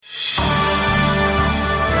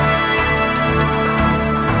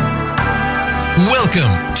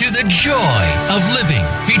Welcome to The Joy of Living,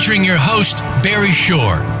 featuring your host, Barry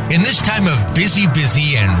Shore. In this time of busy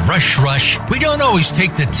and rush, we don't always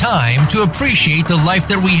take the time to appreciate the life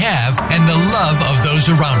that we have and the love of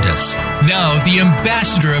those around us. Now, the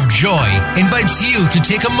ambassador of joy invites you to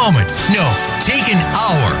take a moment, take an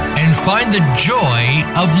hour, and find the joy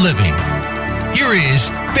of living. Here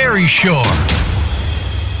is Barry Shore.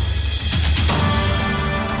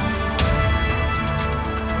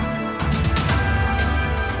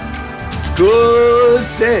 Good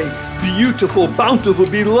day, beautiful, bountiful,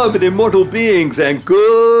 beloved, immortal beings, and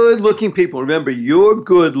good-looking people. Remember, you're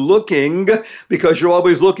good-looking because you're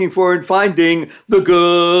always looking for and finding the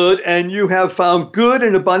good, and you have found good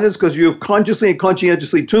in abundance because you've consciously and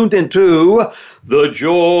conscientiously tuned into The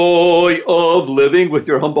Joy of Living with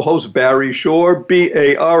your humble host, Barry Shore,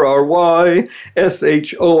 Barry Shore,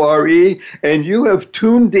 and you have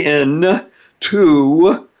tuned in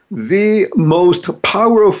to the most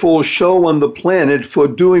powerful show on the planet for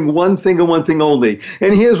doing one thing and one thing only.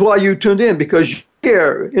 And here's why you tuned in, because you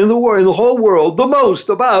care in the world, in the whole world, the most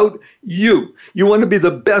about you. You want to be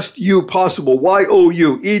the best you possible,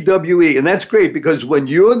 Y-O-U-E-W-E. And that's great because when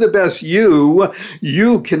you're the best you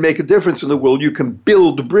can make a difference in the world. You can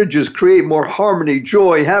build bridges, create more harmony,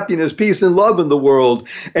 joy, happiness, peace, and love in the world.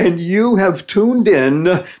 And you have tuned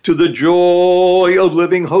in to The Joy of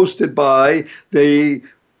Living, hosted by the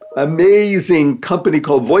amazing company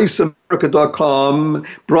called VoiceAmerica.com,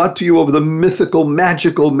 brought to you over the mythical,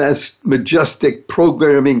 magical, majestic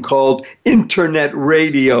programming called Internet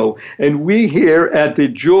Radio. And we here at The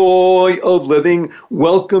Joy of Living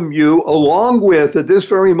welcome you, along with, at this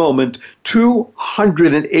very moment,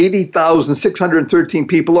 280,613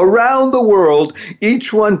 people around the world,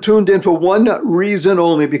 each one tuned in for one reason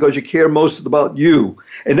only, because you care most about you.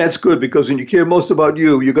 And that's good, because when you care most about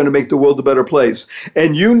you, you're going to make the world a better place.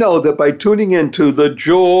 And you know that by tuning into The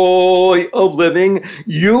Joy of Living,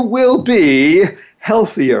 you will be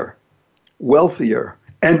healthier, wealthier,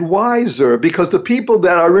 and wiser, because the people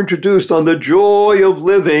that are introduced on The Joy of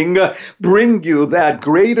Living bring you that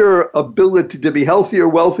greater ability to be healthier,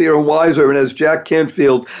 wealthier, and wiser. And as Jack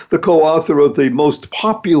Canfield, the co-author of the most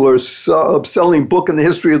popular selling book in the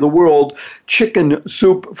history of the world, Chicken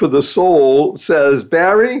Soup for the Soul, says,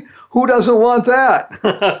 Barry, who doesn't want that?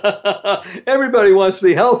 Everybody wants to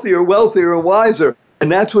be healthier, wealthier, and wiser.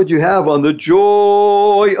 And that's what you have on The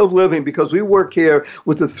Joy of Living, because we work here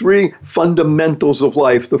with the three fundamentals of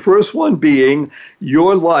life. The first one being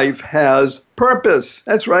your life has purpose.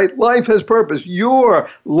 That's right. Life has purpose. Your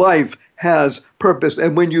life has purpose.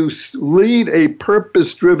 And when you lead a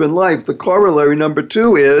purpose-driven life, the corollary number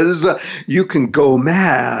two is you can go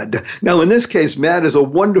mad. Now, in this case, MAD is a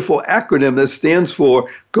wonderful acronym that stands for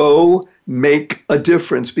Go Make a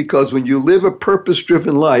Difference, because when you live a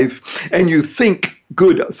purpose-driven life and you think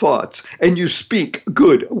good thoughts and you speak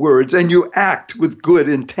good words and you act with good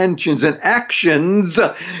intentions and actions,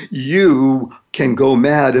 you can go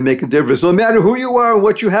mad and make a difference, no matter who you are and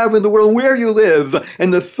what you have in the world, where you live.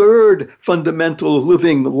 And the third fundamental of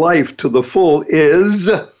living life to the full is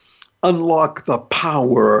unlock the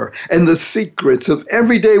power and the secrets of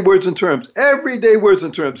everyday words and terms. Everyday words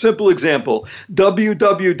and terms. Simple example,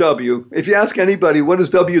 WWW. If you ask anybody, what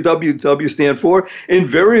does WWW stand for?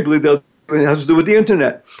 Invariably, it has to do with the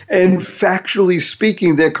internet. And factually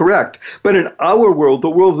speaking, they're correct. But in our world, the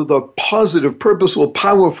world of the positive, purposeful,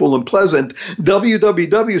 powerful, and pleasant,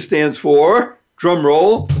 WWW stands for, drum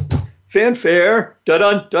roll, fanfare,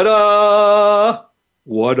 da-dun, da-da.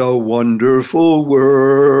 What a wonderful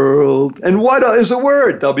world. And what is a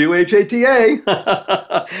word? W-H-A-T-A.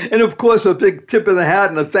 And of course, a big tip of the hat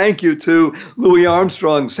and a thank you to Louis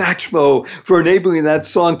Armstrong, Satchmo, for enabling that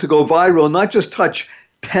song to go viral, not just touch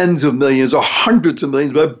tens of millions or hundreds of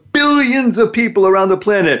millions, but billions of people around the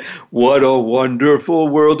planet. What a wonderful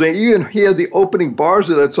world. And you can hear the opening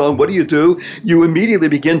bars of that song. What do? You immediately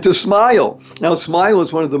begin to smile. Now, SMILE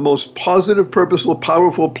is one of the most positive, purposeful,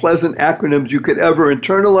 powerful, pleasant acronyms you could ever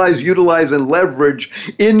internalize, utilize, and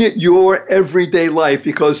leverage in your everyday life,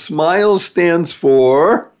 because SMILE stands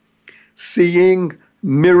for seeing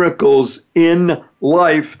miracles in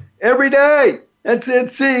life every day. That's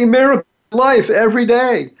it, seeing miracles life every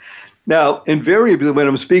day. Now, invariably, when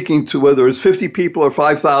I'm speaking to whether it's 50 people or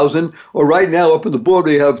 5,000, or right now up on the board,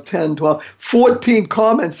 we have 10, 12, 14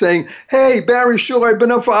 comments saying, hey, Barry Shore, I've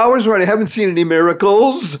been up for hours already. I haven't seen any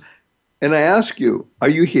miracles. And I ask you, are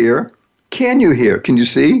you here? Can you hear? Can you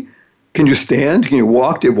see? Can you stand? Can you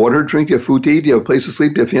walk? Do you have water to drink? Do you have food to eat? Do you have a place to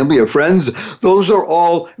sleep? Do you have family? Do you have friends? Those are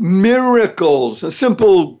all miracles. A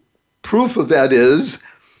simple proof of that is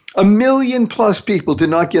 1 million+ people did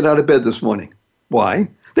not get out of bed this morning. Why?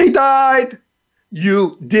 They died.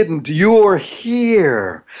 You didn't. You're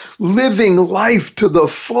here, living life to the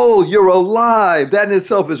full. You're alive. That in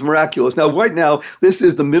itself is miraculous. Now, right now, this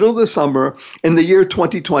is the middle of the summer in the year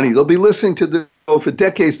 2020. They'll be listening to the show for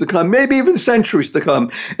decades to come, maybe even centuries to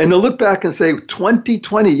come. And they'll look back and say,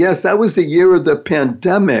 2020, yes, that was the year of the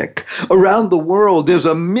pandemic. Around the world, there's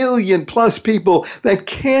 1 million plus people that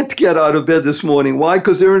can't get out of bed this morning. Why?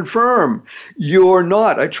 Because they're infirm. You're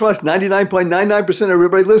not. I trust 99.99% of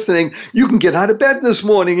everybody listening, you can get out of bed this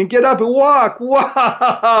morning and get up and walk.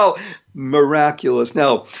 Wow! Miraculous.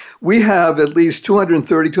 Now, we have at least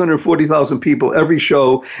 240,000 people every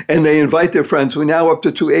show, and they invite their friends. We're now up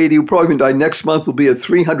to 280. We'll probably die next month. We'll be at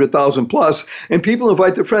 300,000 plus. And people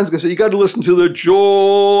invite their friends and say, you got to listen to the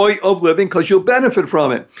joy of living because you'll benefit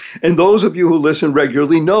from it. And those of you who listen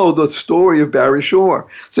regularly know the story of Barry Shore,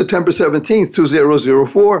 September 17th,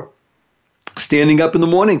 2004. Standing up in the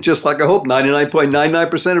morning, just like I hope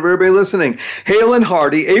 99.99% of everybody listening. Hale and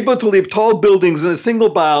hearty, able to leap tall buildings in a single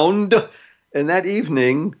bound. And that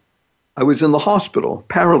evening, I was in the hospital,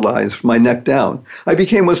 paralyzed from my neck down. I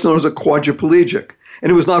became what's known as a quadriplegic.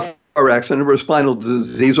 And it was not a car accident or a spinal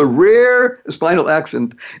disease, a rare spinal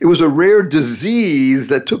accident. It was a rare disease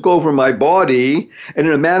that took over my body. And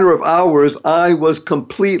in a matter of hours, I was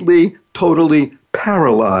completely, totally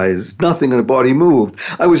paralyzed. Nothing in the body moved.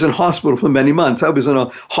 I was in hospital for many months. I was in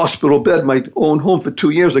a hospital bed, my own home, for 2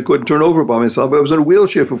 years. I couldn't turn over by myself. I was in a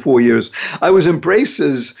wheelchair for 4 years. I was in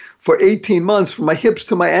braces for 18 months from my hips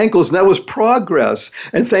to my ankles, and that was progress.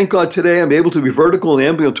 And thank God today I'm able to be vertical and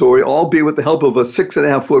ambulatory, albeit with the help of a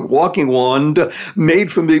 6.5-foot walking wand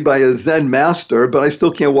made for me by a Zen master, but I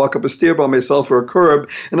still can't walk up a stair by myself or a curb,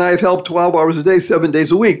 and I have help 12 hours a day, 7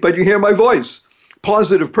 days a week. But you hear my voice.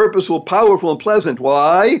 Positive, purposeful, powerful, and pleasant.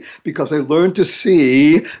 Why? Because I learned to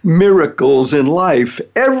see miracles in life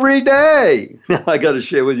every day. Now, I got to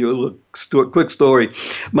share with you a little quick story.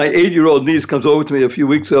 My 8-year-old niece comes over to me a few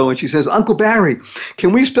weeks ago, and she says, Uncle Barry,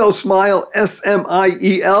 can we spell smile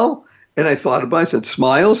S-M-I-E-L? And I thought about it. I said,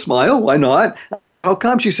 smile, why not? How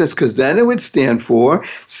come? She says, because then it would stand for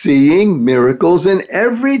seeing miracles in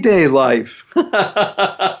everyday life.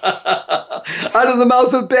 Out of the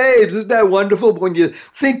mouth of babes. Isn't that wonderful? When you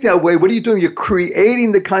think that way, what are you doing? You're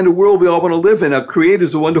creating the kind of world we all want to live in. Now, CREATE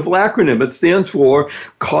is a wonderful acronym. It stands for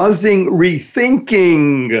causing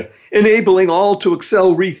rethinking, enabling all to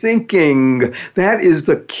excel rethinking. That is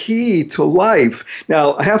the key to life.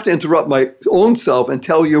 Now, I have to interrupt my own self and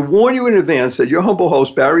warn you in advance that your humble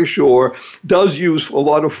host, Barry Shore, does use a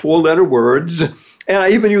lot of 4-letter words. And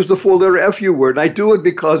I even use the 4-letter FU word. And I do it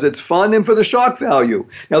because it's fun and for the shock value.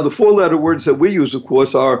 Now, the 4-letter words that we use, of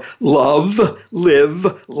course, are love,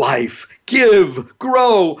 live, life, give,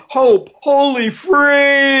 grow, hope, holy,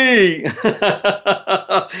 free. And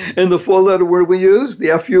the 4-letter word we use,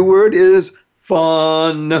 the FU word, is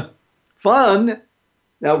fun. Fun.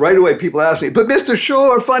 Now, right away, people ask me, but Mr.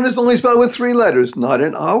 Shore, fun is only spelled with 3 letters. Not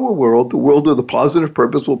in our world, the world of the positive,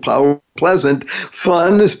 purposeful, power, pleasant.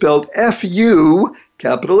 Fun is spelled F-U,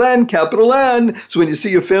 capital N, capital N. So when you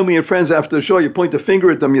see your family and friends after the show, you point the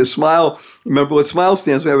finger at them, you smile. Remember what smile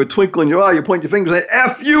stands for? You have a twinkle in your eye, you point your finger and say,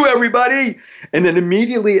 F-U, everybody. And then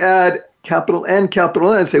immediately add capital N,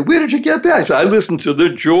 and say, where did you get that? So I listened to The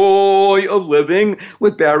Joy of Living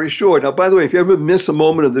with Barry Shore. Now, by the way, if you ever miss a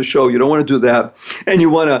moment of the show, you don't want to do that, and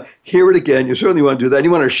you want to hear it again, you certainly want to do that.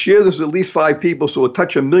 You want to share this with at least 5 people so it'll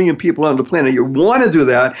touch 1 million people on the planet. You want to do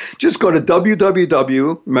that, just go to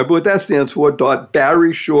www, remember what that stands for,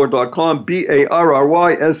 .barryshore.com,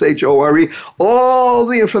 B-A-R-R-Y-S-H-O-R-E. All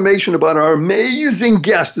the information about our amazing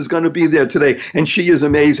guest is going to be there today, and she is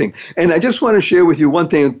amazing. And I just want to share with you one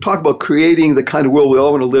thing, talk about creating the kind of world we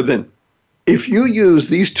all want to live in. If you use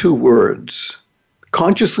these 2 words,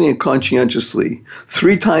 consciously and conscientiously,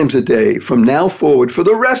 3 times a day from now forward for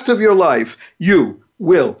the rest of your life, you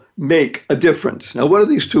will make a difference. Now, what are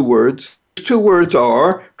these 2 words? These 2 words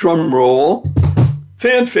are, drum roll,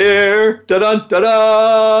 fanfare,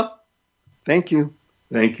 da-da-da-da. Thank you,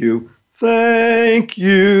 thank you, thank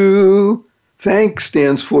you. Thank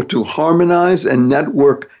stands for to harmonize and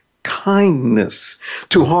network kindness.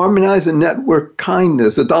 To harmonize and network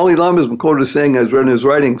kindness. The Dalai Lama has been quoted as saying, as read in his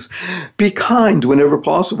writings, be kind whenever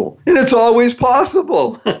possible. And it's always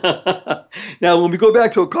possible. Now, when we go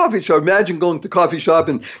back to a coffee shop, imagine going to a coffee shop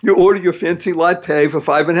and you order your fancy latte for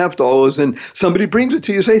 $5.50 and somebody brings it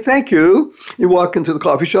to you, say, thank you. You walk into the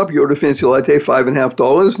coffee shop, you order a fancy latte,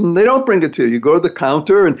 $5.50, and they don't bring it to you. You go to the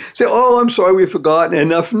counter and say, oh, I'm sorry, we forgot.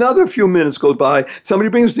 And if another few minutes go by, somebody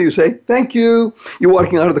brings it to you, say, thank you. You're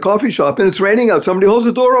walking out of the coffee shop and it's raining out. Somebody holds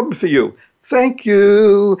the door open for you. Thank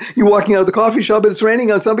you. You're walking out of the coffee shop and it's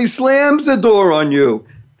raining out. Somebody slams the door on you.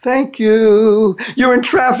 thank you. You're in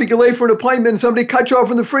traffic, you're late for an appointment, and somebody cuts you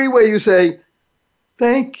off on the freeway, you say,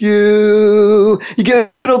 thank you. You get in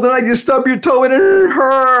the middle of the night, you stub your toe and it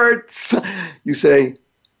hurts. You say,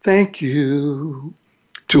 thank you.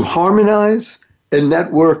 To harmonize and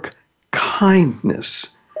network kindness.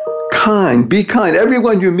 Be kind.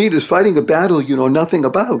 Everyone you meet is fighting a battle you know nothing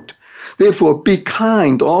about. Therefore, be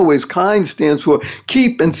kind, always. Kind stands for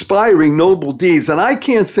keep inspiring noble deeds. And I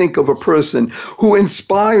can't think of a person who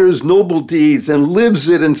inspires noble deeds and lives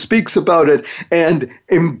it and speaks about it and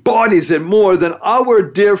embodies it more than our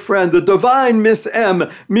dear friend, the divine Miss M.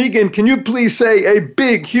 Meagan, can you please say a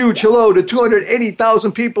big, huge hello to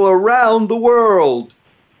 280,000 people around the world?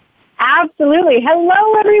 Absolutely.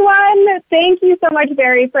 Hello, everyone. Thank you so much,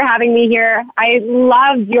 Barry, for having me here. I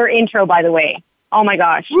loved your intro, by the way. Oh, my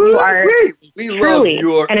gosh. You are truly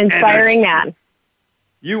an inspiring man.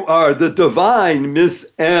 You are the divine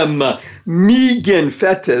Miss M. Meagan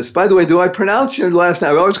Fettes. By the way, do I pronounce your last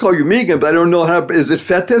name? I always call you Meagan, but I don't know how. Is it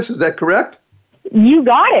Fettes? Is that correct? You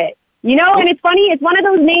got it. You know, and it's funny. It's one of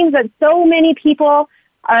those names that so many people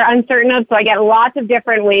are uncertain of, so I get lots of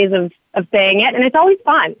different ways of saying it, and it's always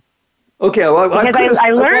fun. Okay, well, because I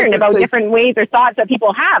learned about different ways or thoughts that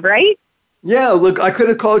people have, right? Yeah, look, I could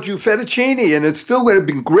have called you fettuccine, and it still would have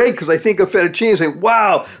been great because I think of fettuccine and say,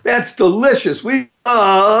 wow, that's delicious. We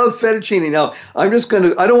love fettuccine. Now, I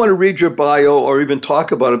don't want to read your bio or even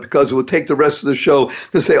talk about it because it will take the rest of the show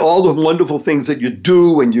to say all the wonderful things that you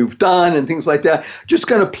do and you've done and things like that. Just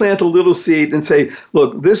going to plant a little seed and say,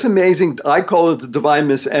 look, this amazing, I call it the Divine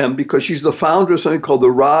Miss M because she's the founder of something called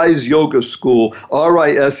the Rise Yoga School,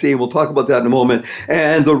 RISE, and we'll talk about that in a moment,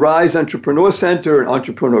 and the Rise Entrepreneur Center and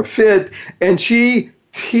Entrepreneur Fit, and she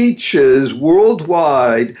teaches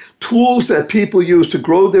worldwide tools that people use to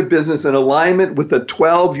grow their business in alignment with the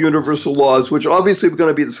 12 universal laws, which obviously we're going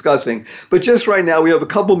to be discussing. But just right now, we have a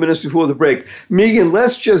couple minutes before the break. Meagan,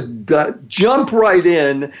 let's just jump right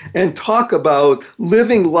in and talk about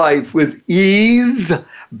living life with ease,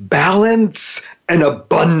 balance, and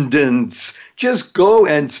abundance. Just go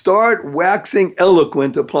and start waxing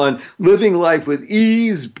eloquent upon living life with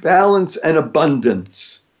ease, balance, and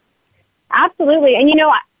abundance. Absolutely. And, you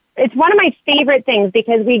know, it's one of my favorite things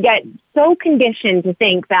because we get so conditioned to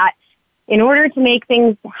think that in order to make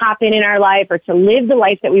things happen in our life or to live the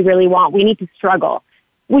life that we really want, we need to struggle,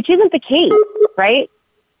 which isn't the case, right?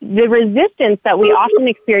 The resistance that we often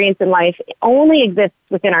experience in life only exists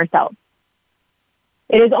within ourselves.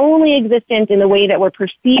 It is only existent in the way that we're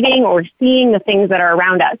perceiving or seeing the things that are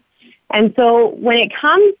around us. And so when it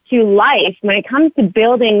comes to life, when it comes to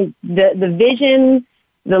building the vision,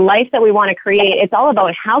 the life that we want to create, it's all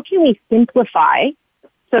about how can we simplify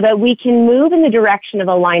so that we can move in the direction of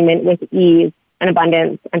alignment with ease and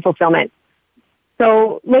abundance and fulfillment.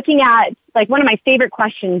 So looking at, like, one of my favorite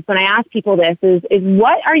questions when I ask people this is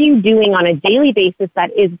what are you doing on a daily basis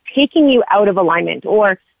that is taking you out of alignment?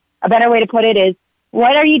 Or a better way to put it is,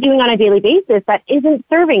 what are you doing on a daily basis that isn't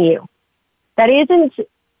serving you, that isn't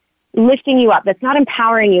lifting you up, that's not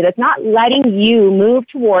empowering you, that's not letting you move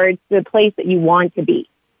towards the place that you want to be?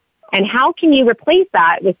 And how can you replace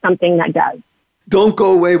that with something that does? Don't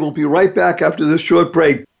go away. We'll be right back after this short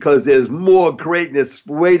break because there's more greatness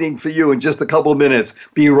waiting for you in just a couple of minutes.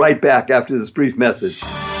 Be right back after this brief message.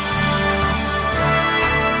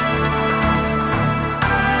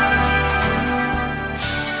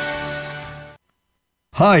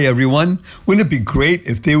 Hi, everyone. Wouldn't it be great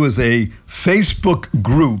if there was a Facebook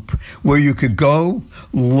group where you could go,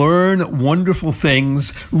 learn wonderful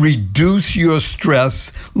things, reduce your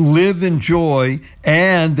stress, live in joy,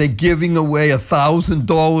 and they're giving away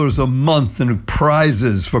 $1,000 a month in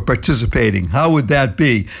prizes for participating? How would that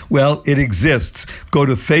be? Well, it exists. Go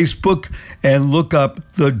to Facebook and look up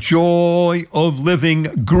the Joy of Living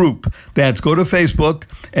group. Go to Facebook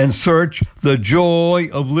and search the Joy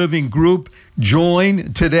of Living group.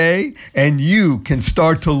 Join today, and you can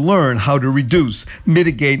start to learn how to reduce,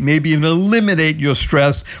 mitigate, maybe even eliminate your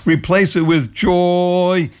stress, replace it with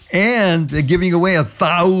joy, and they're giving away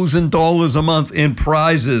 $1,000 a month in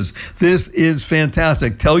prizes. This is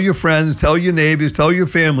fantastic. Tell your friends, tell your neighbors, tell your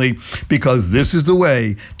family, because this is the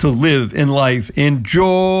way to live in life.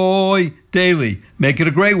 Enjoy daily. Make it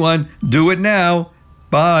a great one. Do it now.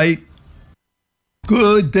 Bye.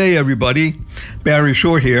 Good day, everybody. Barry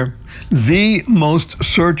Shore here. The most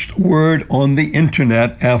searched word on the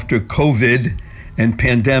internet after COVID and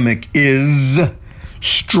pandemic is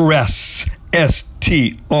stress. STRESS,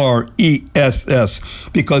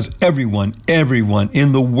 because everyone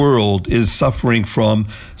in the world is suffering from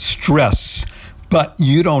stress. But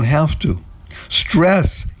you don't have to.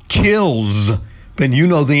 Stress kills. But you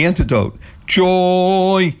know the antidote.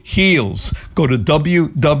 Joy heals. Go to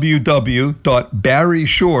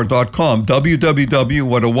www.barryshore.com. www,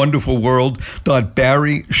 what a wonderful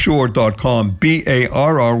world.barryshore.com.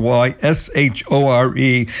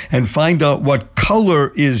 BARRYSHORE, and find out what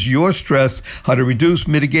color is your stress, how to reduce,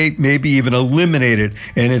 mitigate, maybe even eliminate it.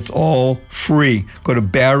 And it's all free. Go to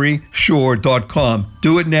barryshore.com.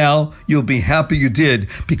 Do it now. You'll be happy you did,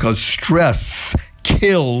 because stress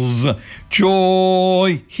kills.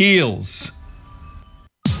 Joy heals.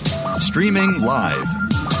 Streaming live,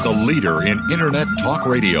 the leader in Internet Talk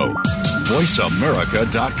Radio,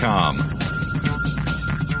 VoiceAmerica.com.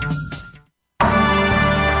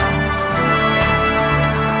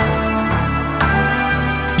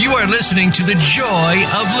 You are listening to The Joy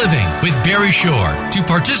of Living with Barry Shore. To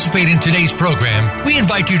participate in today's program, we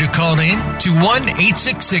invite you to call in to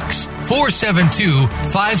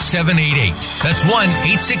 1-866-472-5788. That's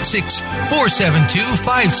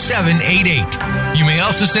 1-866-472-5788. You may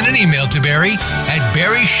also send an email to Barry at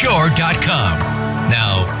barryshore.com.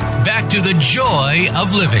 Now, back to The Joy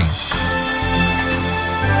of Living.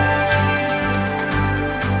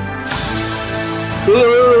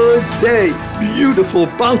 Good day, beautiful,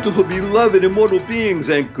 bountiful, beloved, immortal beings,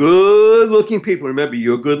 and good-looking people. Remember,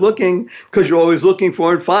 you're good-looking because you're always looking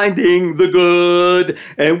for and finding the good.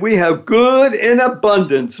 And we have good in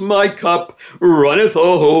abundance. My cup runneth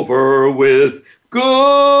over with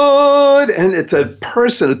good. And it's a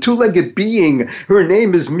person, a two-legged being. Her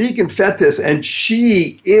name is Meagan Fettes, and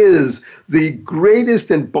she is the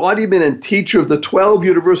greatest embodiment and teacher of the 12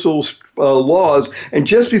 universal laws. And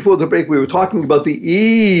just before the break, we were talking about the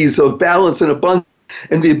ease of balance and abundance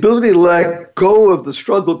and the ability to let go of the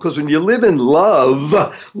struggle, because when you live in love,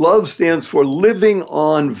 love stands for living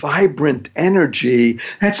on vibrant energy.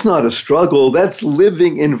 That's not a struggle. That's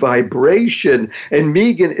living in vibration. And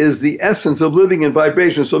Meagan is the essence of living in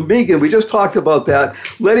vibration. So Meagan, we just talked about that,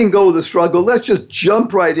 letting go of the struggle. Let's just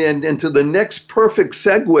jump right into the next perfect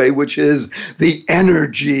segue, which is the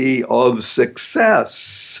energy of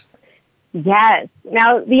success. Yes.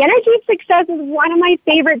 Now, the energy of success is one of my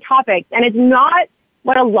favorite topics, and it's not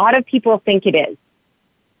what a lot of people think it is.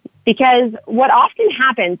 Because what often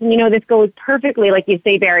happens, and this goes perfectly, like you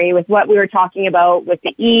say, Barry, with what we were talking about with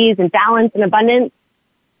the ease and balance and abundance,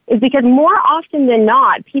 is because more often than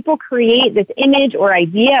not, people create this image or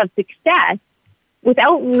idea of success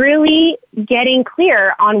without really getting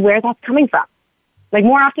clear on where that's coming from. Like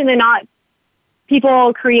more often than not,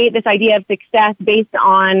 people create this idea of success based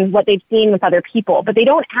on what they've seen with other people, but they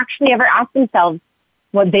don't actually ever ask themselves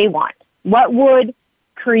what they want. What would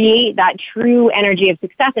create that true energy of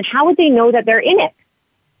success, and how would they know that they're in it?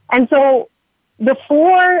 And so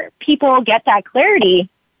before people get that clarity,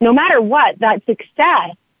 no matter what, that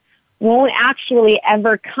success won't actually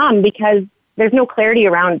ever come because there's no clarity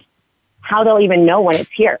around how they'll even know when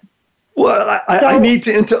it's here. Well, I need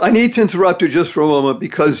to interrupt you just for a moment,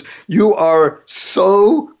 because you are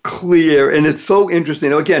so clear and it's so interesting.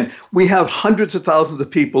 Now, again, we have hundreds of thousands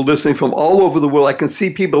of people listening from all over the world. I can see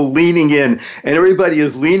people leaning in, and everybody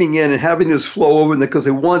is leaning in and having this flow over because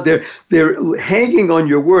they're hanging on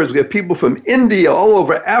your words. We have people from India, all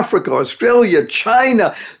over Africa, Australia,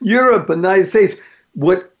 China, Europe, the United States.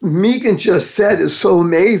 What Meagan just said is so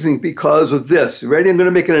amazing because of this. Ready? I'm going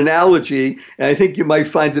to make an analogy, and I think you might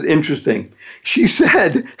find it interesting. She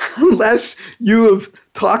said, unless you have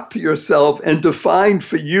talked to yourself and defined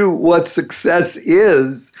for you what success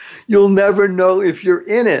is, you'll never know if you're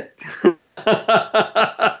in it.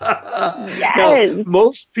 Yes. Now,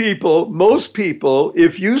 most people,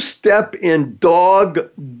 if you step in dog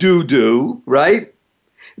doo-doo, right?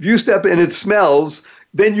 If you step in, it smells,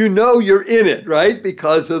 then you know you're in it, right?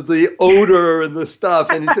 Because of the odor and the stuff.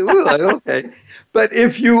 And you say, ooh, okay. But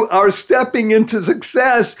if you are stepping into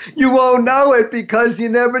success, you won't know it because you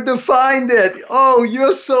never defined it. Oh,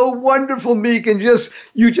 you're so wonderful, Meagan.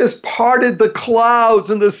 You just parted the clouds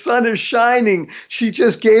and the sun is shining. She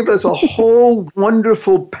just gave us a whole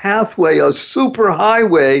wonderful pathway, a super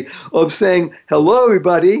highway of saying, hello,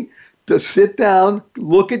 everybody. To sit down,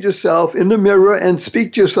 look at yourself in the mirror and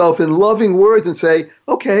speak to yourself in loving words and say,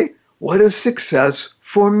 okay, what is success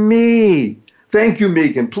for me? Thank you,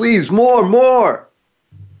 Meagan. Please, more.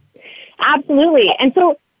 Absolutely. And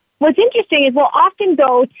so what's interesting is we'll often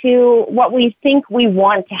go to what we think we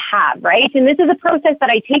want to have, right? And this is a process that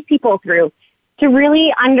I take people through to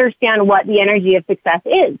really understand what the energy of success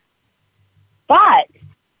is. But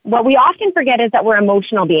what we often forget is that we're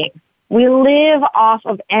emotional beings. We live off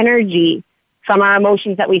of energy from our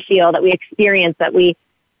emotions that we feel, that we experience, that we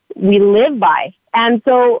live by. And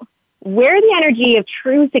so where the energy of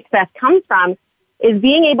true success comes from is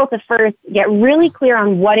being able to first get really clear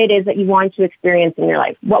on what it is that you want to experience in your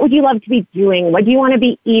life. What would you love to be doing? What do you want to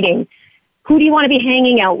be eating? Who do you want to be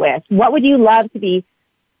hanging out with? What would you love to be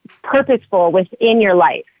purposeful within your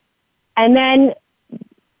life? And then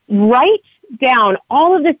write down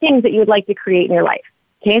all of the things that you would like to create in your life.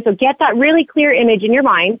 Okay, so get that really clear image in your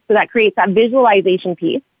mind, so that creates that visualization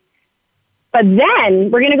piece. But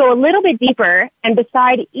then we're going to go a little bit deeper, and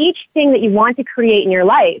beside each thing that you want to create in your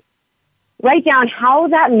life, write down how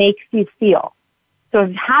that makes you feel. So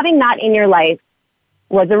if having that in your life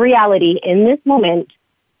was a reality in this moment,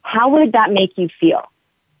 how would that make you feel?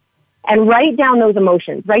 And write down those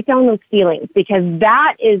emotions, write down those feelings, because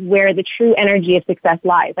that is where the true energy of success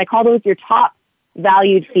lies. I call those your top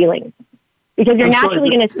valued feelings, because you're naturally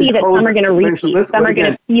going to see that some are going to repeat, some are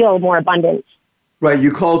going to feel more abundant. Right,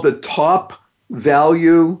 you call the top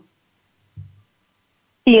value?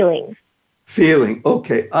 Feelings. Feeling,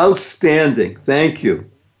 okay, outstanding, thank you.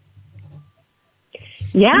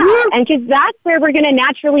 Yeah, and because that's where we're going to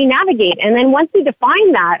naturally navigate. And then once we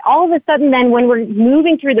define that, all of a sudden then when we're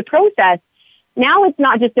moving through the process, now it's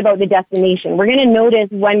not just about the destination. We're going to notice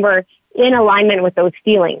when we're in alignment with those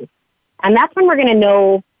feelings. And that's when we're going to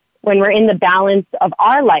know when we're in the balance of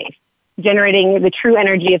our life, generating the true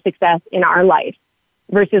energy of success in our life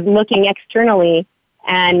versus looking externally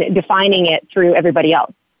and defining it through everybody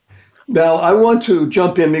else. Now, I want to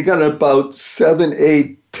jump in. We got about 7,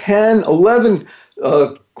 8, 10, 11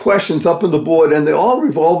 questions up on the board, and they're all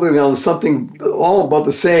revolving around something all about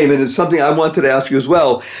the same, and it's something I wanted to ask you as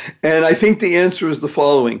well. And I think the answer is the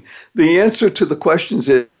following. The answer to the questions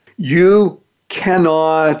is you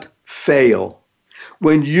cannot fail.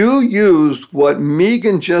 When you use what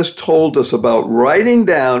Meagan just told us about writing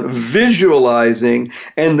down, visualizing,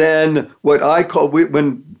 and then what I call,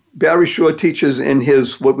 when Barry Shore teaches in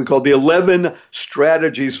his, what we call the 11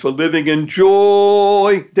 strategies for living in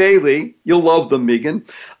joy daily. You'll love them, Meagan.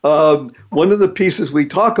 One of the pieces we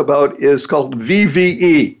talk about is called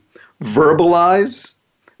VVE, verbalize,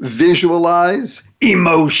 visualize,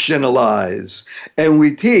 emotionalize. And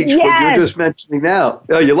we teach what you're just mentioning now.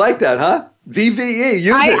 Oh, you like that, huh? VVE,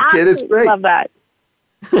 use it, kid. It's great. I love that.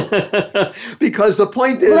 Because the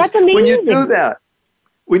point is, when you do that,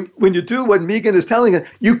 when you do what Meagan is telling us,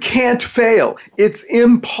 you can't fail. It's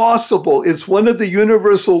impossible. It's one of the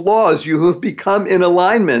universal laws. You have become in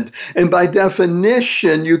alignment. And by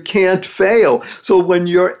definition, you can't fail. So when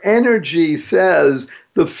your energy says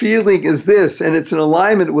the feeling is this, and it's in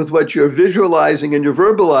alignment with what you're visualizing and you're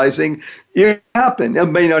verbalizing, it happen. It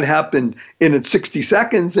may not happen in 60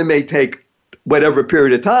 seconds. It may take whatever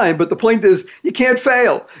period of time, but the point is you can't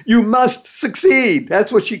fail. You must succeed.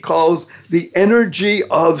 That's what she calls the energy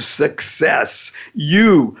of success.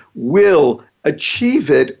 You will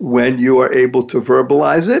achieve it when you are able to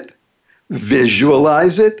verbalize it,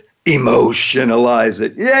 visualize it, emotionalize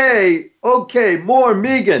it. Yay! Okay, more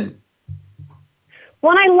Meagan.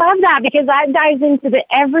 Well, I love that because that dives into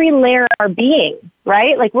every layer of our being,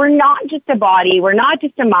 right? Like we're not just a body, we're not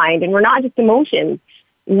just a mind, and we're not just emotions.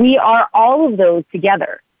 We are all of those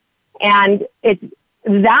together. And it's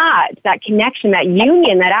that connection, that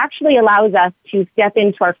union that actually allows us to step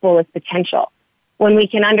into our fullest potential when we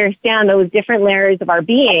can understand those different layers of our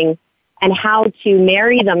being and how to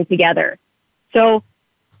marry them together. So,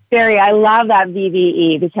 Barry, I love that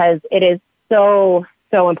VVE because it is so,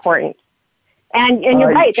 so important. And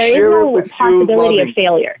you're right, there is no possibility of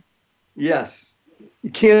failure. Yes,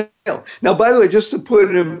 you can't fail. Now, by the way, just to put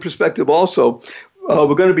it in perspective also,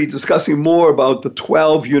 we're going to be discussing more about the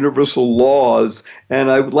 12 universal laws, and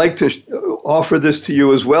I would like to offer this to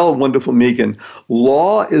you as well, wonderful Meagan.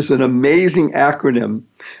 Law is an amazing acronym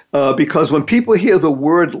because when people hear the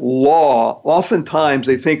word law, oftentimes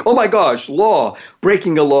they think, oh my gosh, law,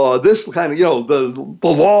 breaking a law, this kind of, the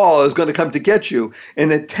law is going to come to get you.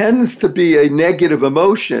 And it tends to be a negative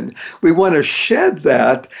emotion. We want to shed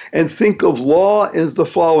that and think of law as the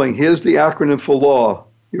following. Here's the acronym for law.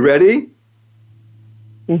 You ready?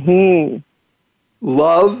 Mm-hmm.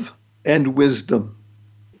 Love and wisdom.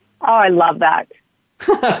 Oh, I love that.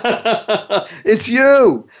 It's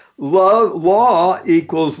you. Law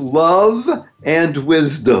equals love and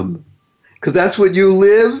wisdom. Because that's what you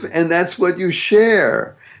live and that's what you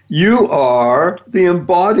share. You are the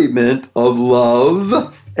embodiment of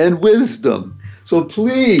love and wisdom. So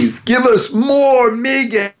please give us more,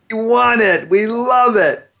 Meagan. We want it. We love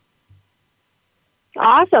it.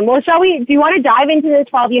 Awesome. Well, do you want to dive into the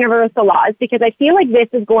 12 universal laws? Because I feel like this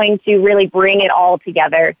is going to really bring it all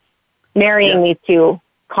together, marrying these two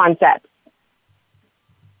concepts.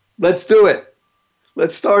 Let's do it.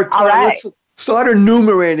 Let's start. All right. start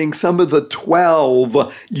enumerating some of the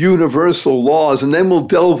 12 universal laws, and then we'll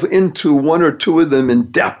delve into one or two of them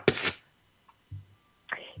in depth.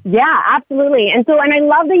 Yeah, absolutely. And I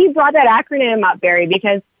love that you brought that acronym up, Barry,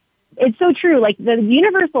 because it's so true. Like, the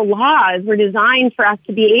universal laws were designed for us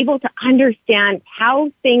to be able to understand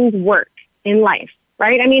how things work in life,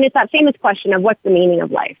 right? I mean, it's that famous question of what's the meaning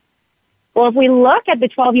of life? Well, if we look at the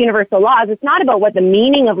 12 universal laws, it's not about what the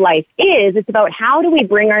meaning of life is. It's about how do we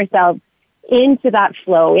bring ourselves into that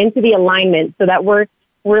flow, into the alignment, so that we're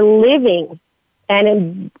living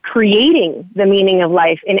and creating the meaning of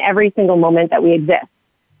life in every single moment that we exist.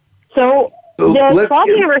 So the 12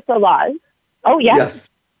 universal laws. Oh, yes. Yes.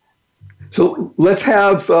 So let's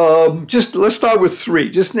have, let's start with three.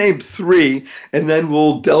 Just name three, and then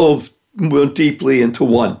we'll delve more deeply into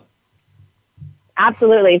one.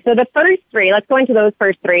 Absolutely. So the first three, let's go into those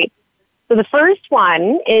first three. So the first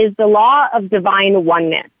one is the law of divine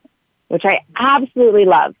oneness, which I absolutely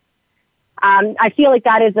love. I feel like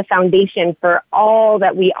that is the foundation for all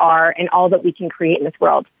that we are and all that we can create in this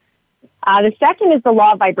world. The second is the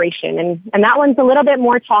law of vibration, and that one's a little bit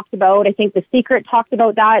more talked about. I think The Secret talked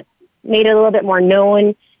about that, made it a little bit more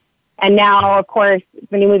known. And now, of course,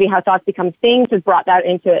 the new movie How Thoughts Become Things has brought that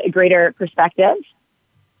into a greater perspective.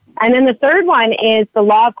 And then the third one is the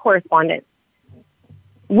law of correspondence.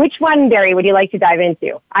 Which one, Barry, would you like to dive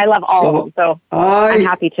into? I love all of them, so I'm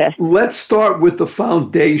happy to. Let's start with the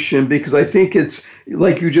foundation, because I think it's,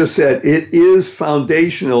 like you just said, it is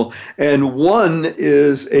foundational. And one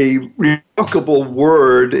is a remarkable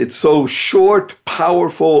word. It's so short,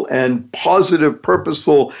 powerful, and positive,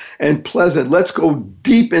 purposeful, and pleasant. Let's go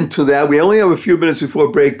deep into that. We only have a few minutes before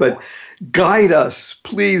break, but guide us,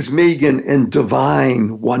 please, Meagan, in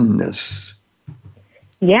divine oneness.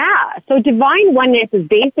 Yeah. So divine oneness is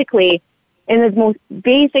basically, in its most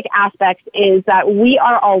basic aspects, is that we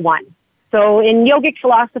are all one. So in yogic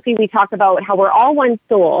philosophy, we talk about how we're all one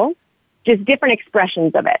soul, just different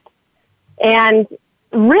expressions of it. And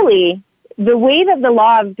really, the way that the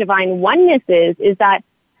law of divine oneness is that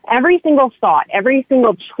every single thought, every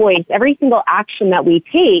single choice, every single action that we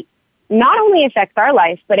take not only affects our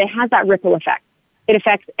life, but it has that ripple effect. It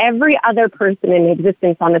affects every other person in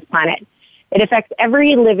existence on this planet. It affects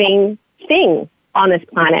every living thing on this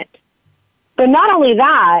planet. But not only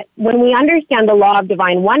that, when we understand the law of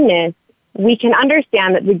divine oneness, we can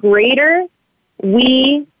understand that the greater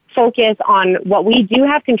we focus on what we do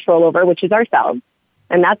have control over, which is ourselves,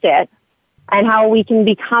 and that's it, and how we can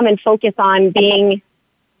become and focus on being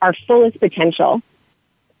our fullest potential,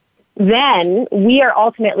 then we are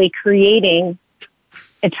ultimately creating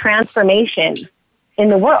a transformation in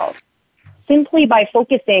the world, simply by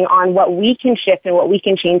focusing on what we can shift and what we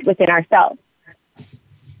can change within ourselves.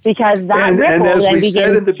 Because that ripple then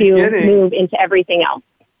begins to move into everything else.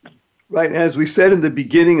 Right. As we said in the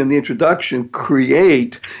beginning, in the introduction,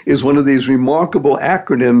 CREATE is one of these remarkable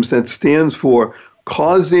acronyms that stands for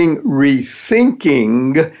causing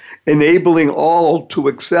rethinking, enabling all to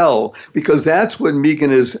excel, because that's what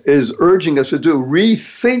Meagan is urging us to do,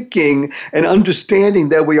 rethinking and understanding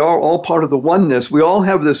that we are all part of the oneness. We all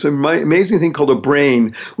have this amazing thing called a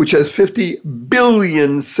brain, which has 50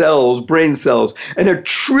 billion cells, brain cells, and a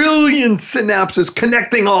trillion synapses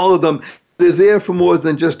connecting all of them. They're there for more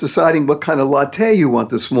than just deciding what kind of latte you want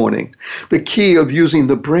this morning. The key of using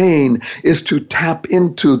the brain is to tap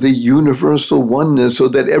into the universal oneness so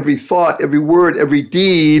that every thought, every word, every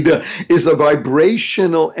deed is a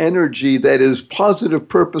vibrational energy that is positive,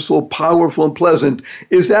 purposeful, powerful, and pleasant.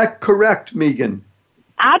 Is that correct, Meagan?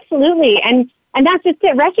 Absolutely. And that's just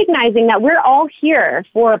it, recognizing that we're all here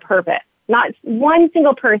for a purpose. Not one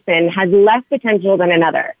single person has less potential than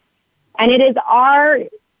another. And it is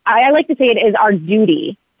I like to say it is our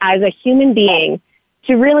duty as a human being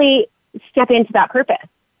to really step into that purpose.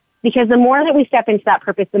 Because the more that we step into that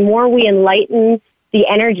purpose, the more we enlighten the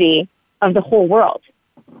energy of the whole world.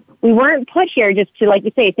 We weren't put here just to, like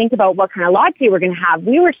you say, think about what kind of latte we're going to have.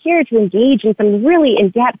 We were here to engage in some really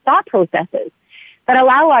in-depth thought processes that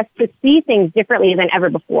allow us to see things differently than ever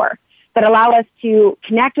before, that allow us to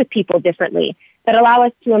connect with people differently, that allow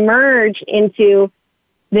us to emerge into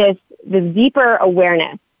this deeper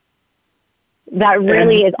awareness that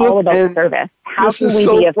really is all about service. How can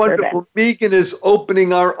we be of wonderful. service? Meagan is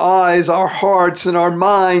opening our eyes, our hearts, and our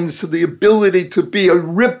minds to the ability to be a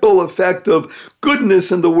ripple effect of goodness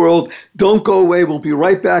in the world. Don't go away. We'll be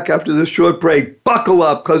right back after this short break. Buckle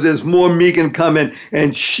up, because there's more Meagan coming,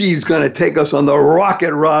 and she's going to take us on the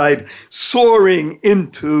rocket ride, soaring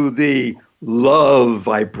into the love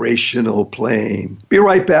vibrational plane. Be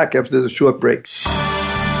right back after this short break.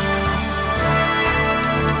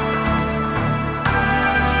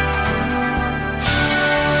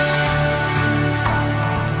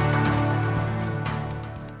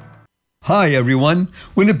 Hi, everyone.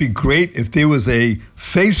 Wouldn't it be great if there was a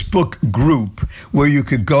Facebook group where you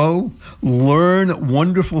could go, learn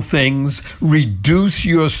wonderful things, reduce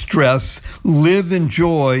your stress, live in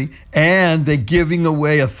joy, and they're giving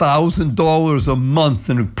away $1,000 a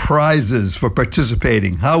month in prizes for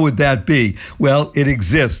participating? How would that be? Well, it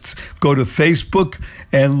exists. Go to Facebook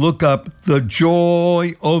and look up the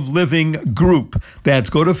Joy of Living group.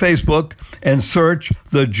 Go to Facebook and search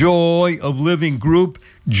the Joy of Living group.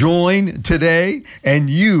 Join today, and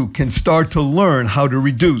you can start to learn how to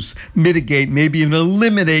reduce, mitigate, maybe even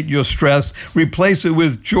eliminate your stress, replace it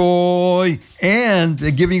with joy, and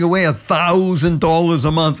they're giving away $1,000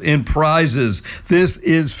 a month in prizes. This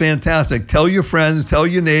is fantastic. Tell your friends, tell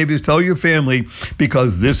your neighbors, tell your family,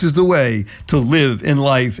 because this is the way to live in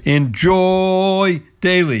life. Enjoy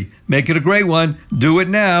daily. Make it a great one. Do it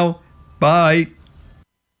now. Bye.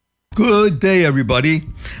 Good day, everybody.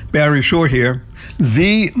 Barry Shore here.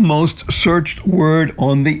 The most searched word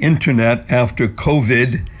on the internet after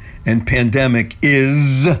COVID and pandemic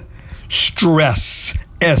is stress.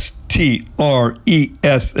 STRESS,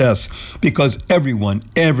 because everyone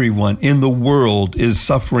in the world is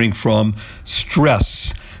suffering from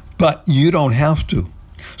stress. But you don't have to.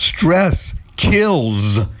 Stress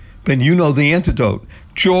kills, but you know the antidote.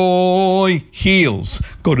 Joy heals.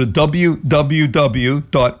 Go to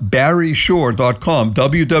www.barryshore.com.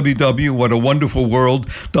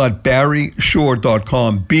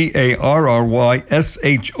 www.whatawonderfulworld.barryshore.com.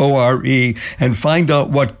 BARRYSHORE, and find out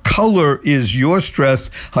what color is your stress,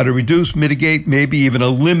 how to reduce, mitigate, maybe even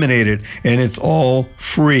eliminate it. And it's all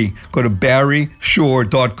free. Go to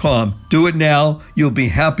barryshore.com. Do it now. You'll be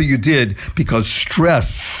happy you did, because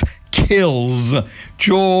stress kills.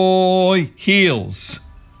 Joy heals.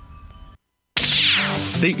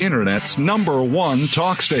 The Internet's #1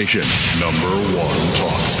 talk station. #1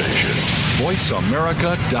 talk station.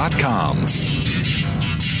 VoiceAmerica.com.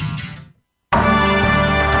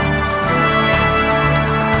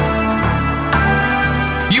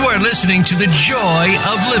 You are listening to The Joy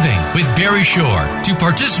of Living with Barry Shore. To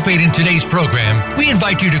participate in today's program, we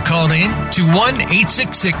invite you to call in to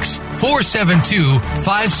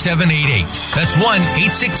 1-866-472-5788. That's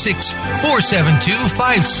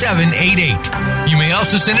 1-866-472-5788. You may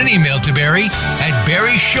also send an email to Barry at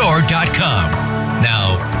barryshore.com.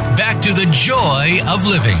 Now, back to The Joy of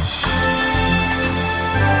Living.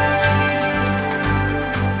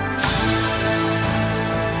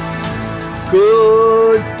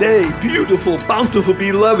 Good day, beautiful, bountiful,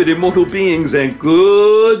 beloved, immortal beings, and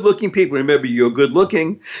good-looking people. Remember, you're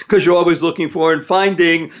good-looking because you're always looking for and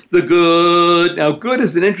finding the good. Now, good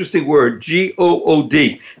is an interesting word,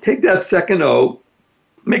 G-O-O-D. Take that second O,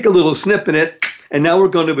 make a little snip in it, and now we're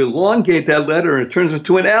going to elongate that letter, and it turns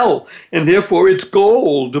into an L. And therefore, it's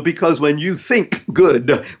gold, because when you think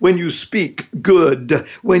good, when you speak good,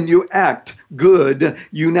 when you act good,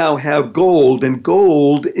 you now have gold. And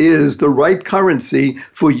gold is the right currency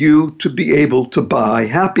for you to be able to buy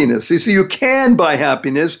happiness. You see, you can buy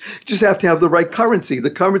happiness, you just have to have the right currency.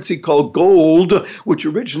 The currency called gold, which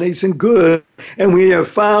originates in good. And we have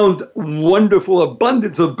found wonderful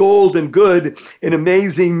abundance of gold and good in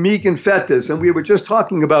amazing Meagan Fettes. And we were just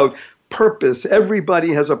talking about purpose.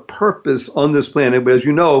 Everybody has a purpose on this planet. But as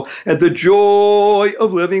you know, at the Joy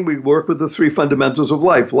of Living, we work with the 3 fundamentals of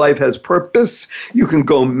life. Life has purpose. You can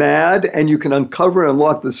go mad, and you can uncover and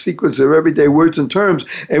unlock the secrets of everyday words and terms.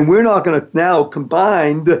 And we're not going to now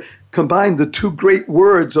combine the 2 great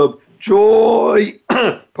words of joy,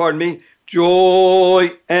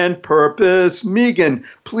 joy and purpose. Meagan,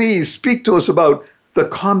 please speak to us about the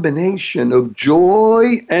combination of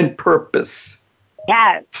joy and purpose.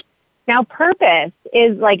 Yes. Now, purpose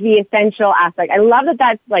is like the essential aspect. I love that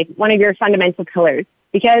that's like one of your fundamental pillars,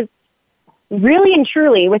 because really and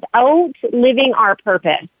truly, without living our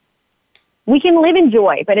purpose, we can live in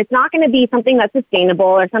joy, but it's not going to be something that's sustainable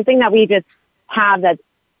or something that we just have that's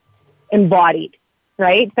embodied,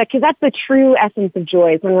 right? Because that's the true essence of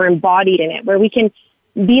joy, is when we're embodied in it, where we can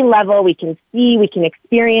be level, we can see, we can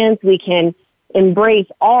experience, we can embrace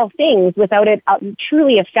all things without it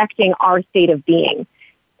truly affecting our state of being.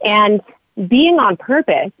 And being on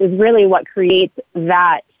purpose is really what creates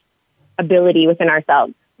that ability within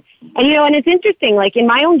ourselves. And, and it's interesting, like in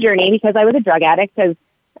my own journey, because I was a drug addict, as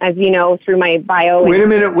you know, through my bio. Wait a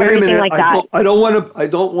minute. Like I don't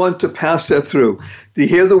want to pass that through. Do you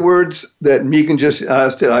hear the words that Meagan just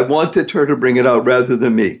asked? I wanted her to bring it out rather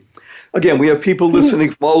than me. Again, we have people listening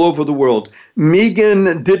from all over the world.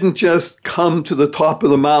 Meagan didn't just come to the top of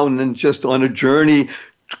the mountain and just on a journey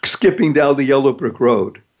skipping down the yellow brick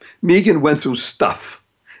road. Meagan went through stuff.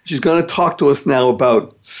 She's going to talk to us now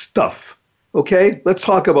about stuff. Okay, let's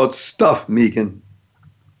talk about stuff, Meagan.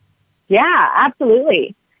 Yeah,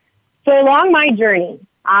 absolutely. So along my journey,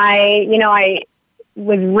 I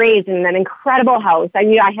was raised in an incredible house. I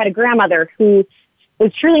had a grandmother who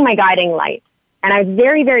was truly my guiding light. And I was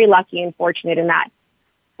very, very lucky and fortunate in that.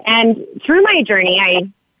 And through my journey,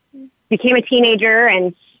 I became a teenager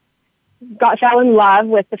and fell in love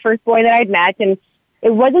with the first boy that I'd met. And it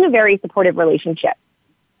wasn't a very supportive relationship.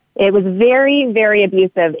 It was very, very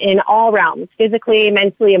abusive in all realms, physically,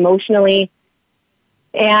 mentally, emotionally.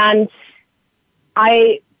 And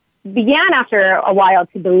I began after a while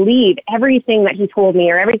to believe everything that he told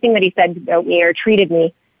me or everything that he said about me or treated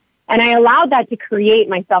me. And I allowed that to create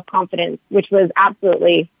my self-confidence, which was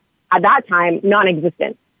absolutely, at that time,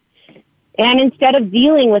 non-existent. And instead of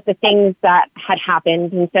dealing with the things that had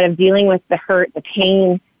happened, instead of dealing with the hurt, the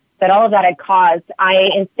pain that all of that had caused,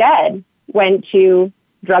 I instead went to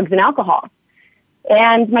drugs and alcohol.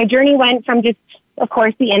 And my journey went from just, of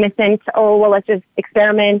course, the innocent, oh, well, let's just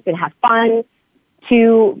experiment and have fun,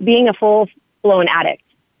 to being a full-blown addict,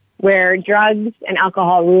 where drugs and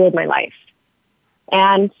alcohol ruled my life.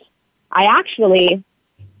 And I actually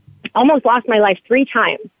almost lost my life 3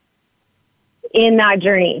 times in that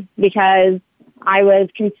journey because I was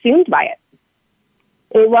consumed by it.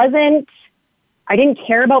 It wasn't, I didn't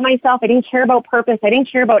care about myself. I didn't care about purpose. I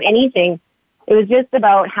didn't care about anything. It was just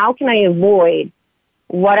about how can I avoid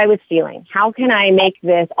what I was feeling? How can I make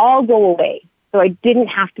this all go away so I didn't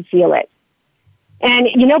have to feel it? And,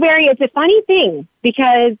 Barry, it's a funny thing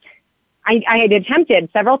because I had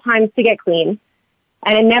attempted several times to get clean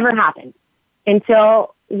and it never happened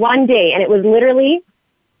until one day. And it was literally,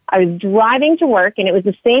 I was driving to work and it was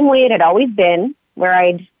the same way it had always been, where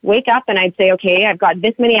I'd wake up and I'd say, okay, I've got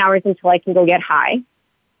this many hours until I can go get high.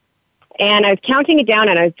 And I was counting it down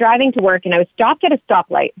and I was driving to work and I was stopped at a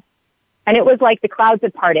stoplight. And it was like the clouds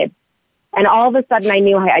had parted. And all of a sudden I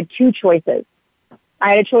knew I had 2 choices.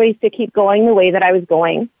 I had a choice to keep going the way that I was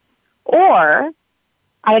going, or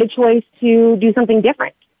I had a choice to do something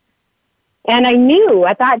different. And I knew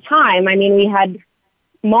at that time, we had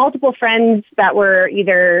multiple friends that were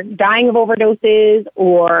either dying of overdoses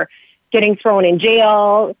or getting thrown in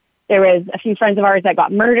jail. There was a few friends of ours that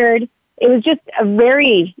got murdered. It was just a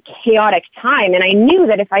very chaotic time. And I knew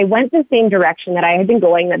that if I went the same direction that I had been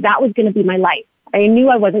going, that was going to be my life. I knew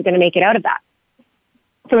I wasn't going to make it out of that.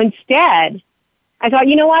 So instead, I thought,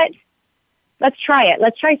 you know what? Let's try it.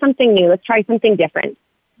 Let's try something new. Let's try something different.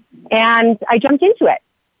 And I jumped into it.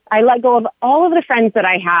 I let go of all of the friends that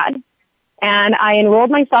I had, and I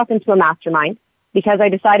enrolled myself into a mastermind because I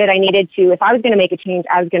decided I needed to, if I was going to make a change,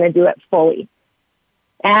 I was going to do it fully.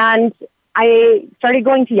 And I started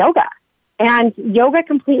going to yoga. And yoga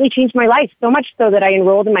completely changed my life, so much so that I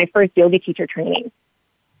enrolled in my first yoga teacher training.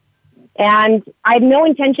 And I had no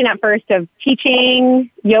intention at first of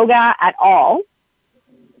teaching yoga at all.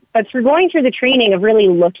 But through going through the training of really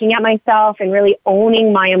looking at myself and really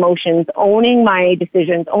owning my emotions, owning my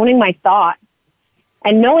decisions, owning my thoughts,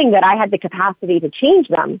 and knowing that I had the capacity to change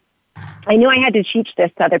them, I knew I had to teach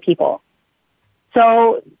this to other people.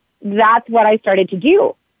 So that's what I started to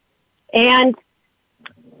do. And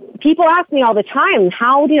people ask me all the time,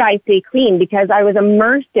 how did I stay clean? Because I was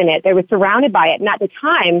immersed in it. I was surrounded by it. And at the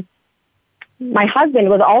time, my husband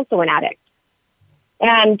was also an addict.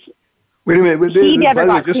 And wait a minute. He never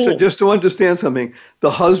got clean. Just to understand something,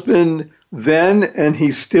 the husband then and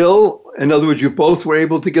he still, in other words, you both were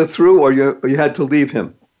able to get through, or you had to leave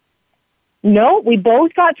him? No, we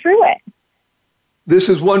both got through it. This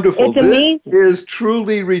is wonderful. This is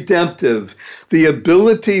truly redemptive. The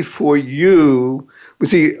ability for you,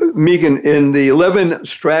 see, Meagan, in the 11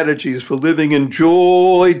 strategies for living in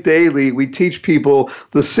joy daily, we teach people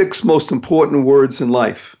the 6 most important words in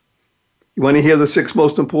life. You want to hear the 6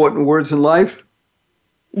 most important words in life?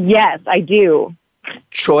 Yes, I do.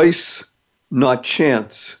 Choice, not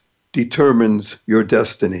chance, determines your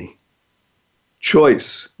destiny.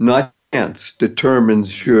 Choice, not chance,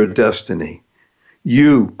 determines your destiny.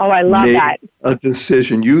 You I love made that. a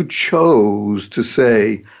decision. You chose to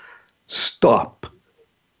say, stop.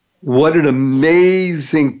 What an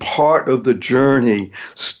amazing part of the journey.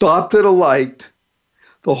 Stopped at a light,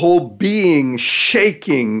 the whole being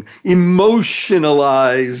shaking,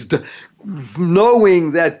 emotionalized,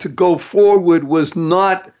 knowing that to go forward was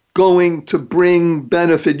not going to bring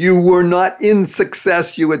benefit. You were not in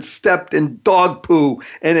success. You had stepped in dog poo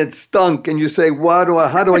and it stunk. And you say, how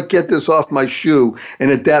do I get this off my shoe?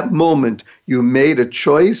 And at that moment, you made a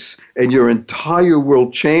choice and your entire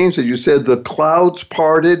world changed. And you said the clouds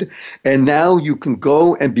parted and now you can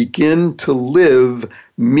go and begin to live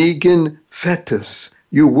Meagan Fettes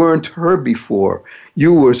You weren't her before.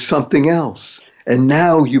 You were something else. And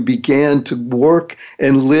now you began to work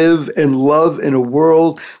and live and love in a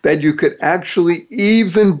world that you could actually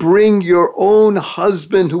even bring your own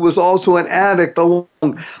husband, who was also an addict, along.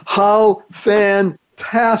 How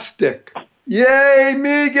fantastic. Yay,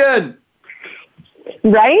 Meagan!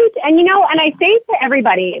 Right? And and I say to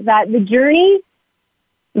everybody that the journey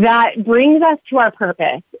that brings us to our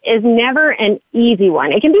purpose is never an easy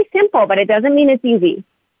one. It can be simple, but it doesn't mean it's easy.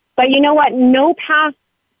 But you know what? No path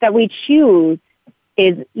that we choose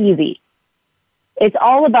is easy. It's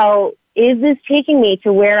all about, is this taking me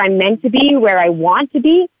to where I'm meant to be, where I want to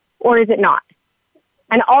be, or is it not?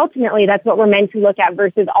 And ultimately, that's what we're meant to look at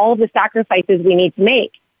versus all of the sacrifices we need to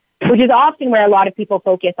make, which is often where a lot of people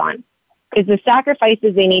focus on, is the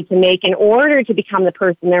sacrifices they need to make in order to become the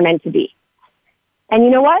person they're meant to be. And you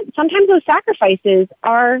know what? Sometimes those sacrifices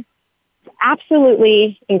are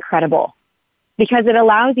absolutely incredible because it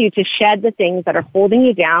allows you to shed the things that are holding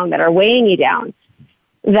you down, that are weighing you down,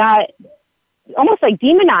 that almost like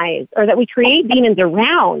demonize, or that we create demons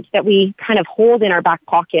around, that we kind of hold in our back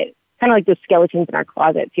pocket, kind of like those skeletons in our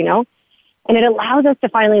closets, And it allows us to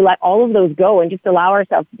finally let all of those go and just allow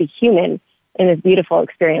ourselves to be human in this beautiful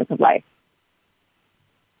experience of life.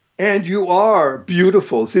 And you are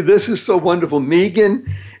beautiful. See, this is so wonderful. Meagan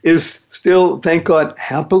is still, thank God,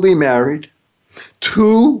 happily married,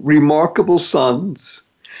 2 remarkable sons,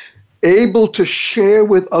 able to share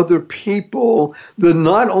with other people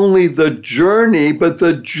not only the journey, but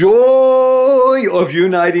the joy of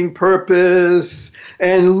uniting purpose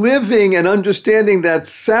and living and understanding that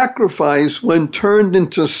sacrifice, when turned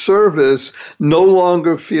into service, no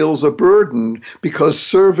longer feels a burden, because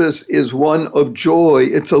service is one of joy.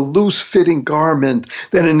 It's a loose-fitting garment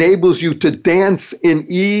that enables you to dance in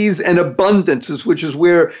ease and abundance, which is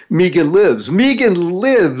where Meagan lives. Meagan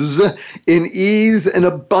lives in ease and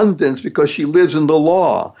abundance because she lives in the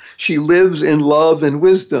law. She lives in love and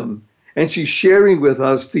wisdom. And she's sharing with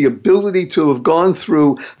us the ability to have gone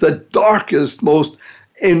through the darkest, most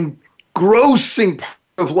engrossing part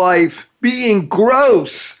of life, being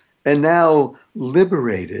gross, and now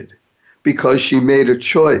liberated because she made a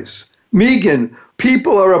choice. Meagan,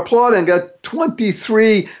 people are applauding. Got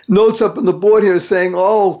 23 notes up on the board here saying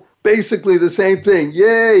all basically the same thing.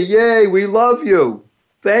 Yay, yay, we love you.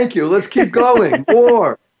 Thank you. Let's keep going.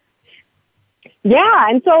 More. Yeah,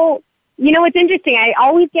 and so, it's interesting. I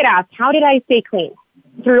always get asked, how did I stay clean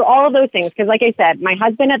through all of those things? Because like I said, my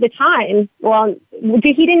husband at the time,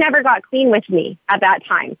 he never got clean with me at that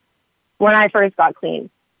time when I first got clean.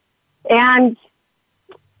 And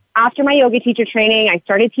after my yoga teacher training, I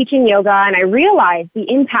started teaching yoga, and I realized the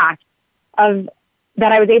impact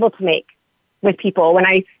that I was able to make with people when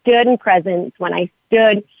I stood in presence, when I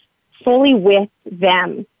stood fully with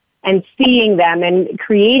them and seeing them and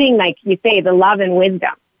creating, like you say, the love and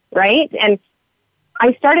wisdom, right? And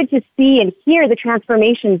I started to see and hear the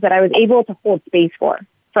transformations that I was able to hold space for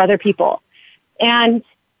other people. And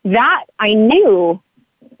that I knew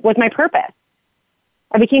was my purpose.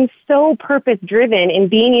 I became so purpose-driven in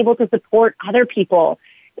being able to support other people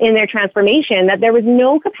in their transformation that there was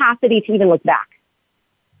no capacity to even look back.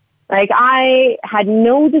 Like, I had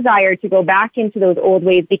no desire to go back into those old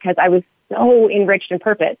ways because I was so enriched in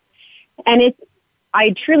purpose. And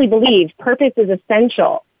I truly believe purpose is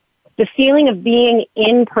essential. The feeling of being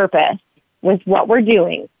in purpose with what we're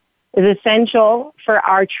doing is essential for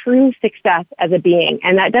our true success as a being.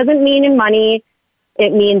 And that doesn't mean in money.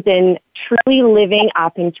 It means in truly living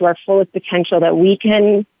up into our fullest potential that we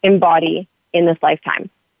can embody in this lifetime.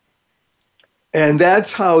 And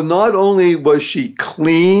that's how not only was she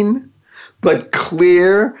clean, but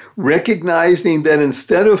clear, recognizing that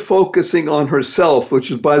instead of focusing on herself, which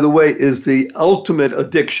is, by the way, is the ultimate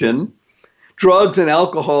addiction, drugs and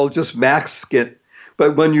alcohol just mask it.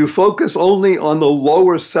 But when you focus only on the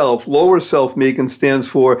lower self, Meagan, stands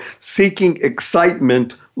for seeking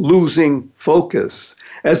excitement, losing focus,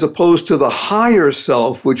 as opposed to the higher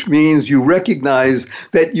self, which means you recognize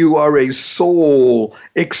that you are a soul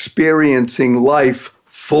experiencing life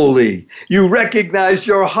fully. You recognize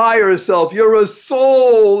your higher self. You're a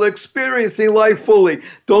soul experiencing life fully.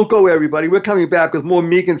 Don't go, everybody. We're coming back with more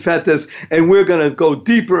Meagan Fettes, and we're going to go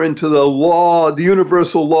deeper into the law, the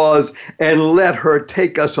universal laws, and let her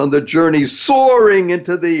take us on the journey soaring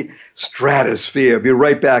into the stratosphere. Be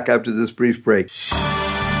right back after this brief break.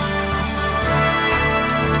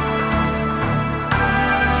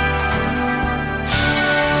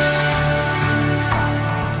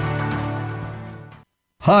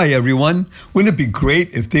 Hi, everyone. Wouldn't it be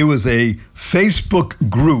great if there was a Facebook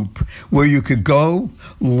group where you could go,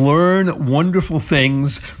 learn wonderful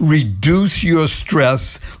things, reduce your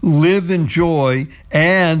stress, live in joy,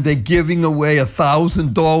 and they're giving away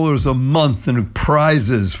 $1,000 a month in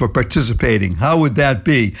prizes for participating? How would that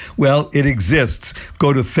be? Well, it exists.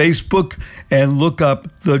 Go to Facebook and look up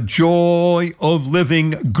the Joy of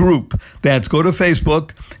Living group. That's go to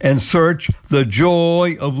Facebook and search the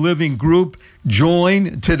Joy of Living group.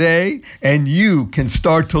 Join today, and you can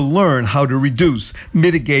start to learn how to reduce,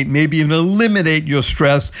 mitigate, maybe even eliminate your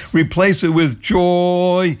stress, replace it with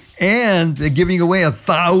joy, and they're giving away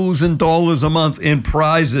 $1,000 a month in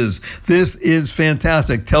prizes. This is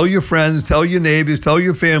fantastic. Tell your friends, tell your neighbors, tell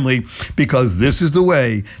your family, because this is the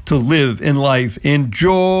way to live in life.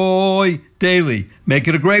 Enjoy daily. Make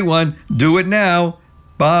it a great one. Do it now.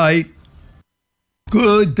 Bye.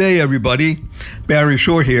 Good day, everybody. Barry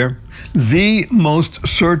Short here. The most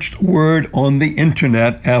searched word on the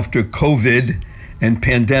internet after COVID and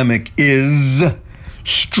pandemic is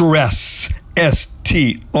stress.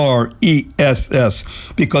 S-T-R-E-S-S.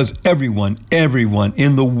 Because everyone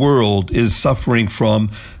in the world is suffering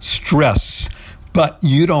from stress. But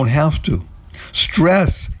you don't have to.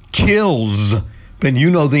 Stress kills. But you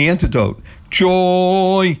know the antidote.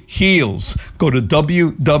 Joy heals. Go to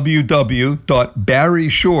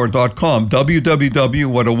www.barryshore.com.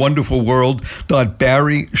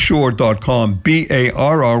 www.whatawonderfulworld.barryshore.com.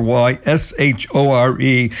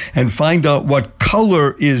 BARRYSHORE. And find out what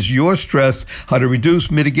color is your stress, how to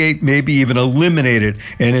reduce, mitigate, maybe even eliminate it.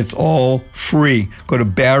 And it's all free. Go to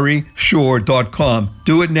barryshore.com.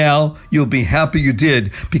 Do it now. You'll be happy you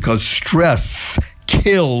did, because stress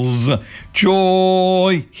kills.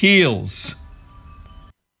 Joy heals.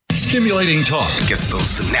 Stimulating talk gets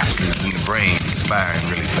those synapses in the brain firing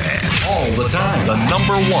really fast. all the time. The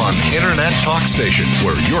 #1 internet talk station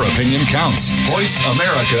where your opinion counts.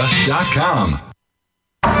 VoiceAmerica.com.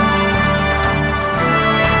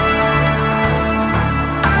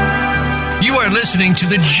 You are listening to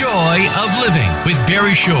The Joy of Living with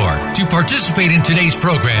Barry Shore. To participate in today's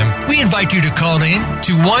program, we invite you to call in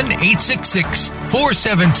to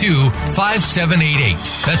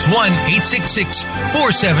 1-866-472-5788. That's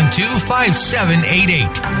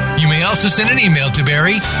 1-866-472-5788. You may also send an email to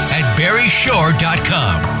Barry at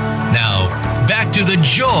barryshore.com. Now, back to The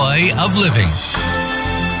Joy of Living.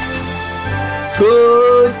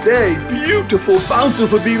 Good day, beautiful,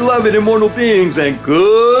 bountiful, beloved, immortal beings, and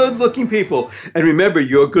good-looking people. And remember,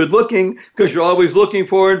 you're good-looking because you're always looking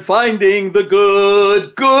for and finding the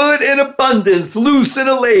good. Good in abundance, loose in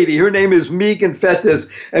a lady. Her name is Meagan Fettes,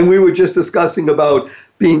 and we were just discussing about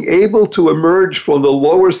being able to emerge from the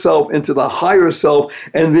lower self into the higher self,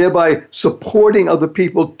 and thereby supporting other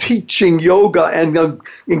people, teaching yoga and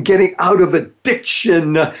getting out of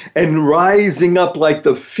addiction and rising up like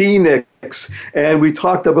the phoenix. And we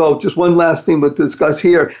talked about, just one last thing we'll discuss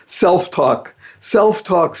here, self-talk.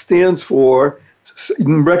 Self-talk stands for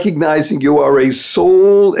recognizing you are a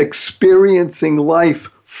soul experiencing life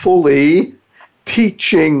fully,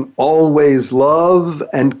 teaching always love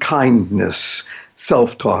and kindness.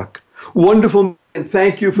 Self-talk. Wonderful, and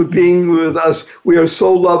thank you for being with us. We are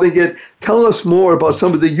so loving it. Tell us more about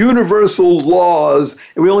some of the universal laws,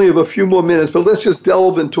 and we only have a few more minutes, but let's just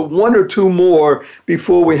delve into one or two more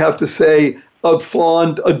before we have to say a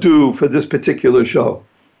fond adieu for this particular show.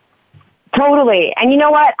 Totally. And you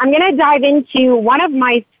know what? I'm going to dive into one of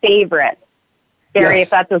my favorites, Barry, Yes.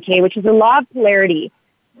 if that's okay, which is the law of polarity.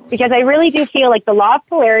 Because I really do feel like the law of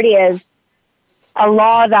polarity is a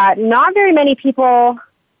law that not very many people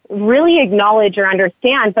really acknowledge or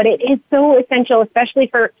understand, but it is so essential, especially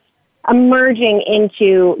for emerging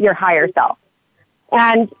into your higher self.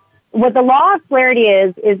 And what the law of polarity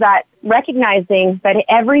is that recognizing that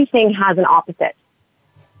everything has an opposite.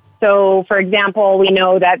 So, for example, we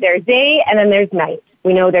know that there's day and then there's night.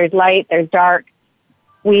 We know there's light, there's dark.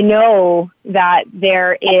 We know that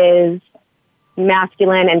there is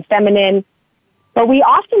masculine and feminine. But we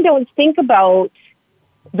often don't think about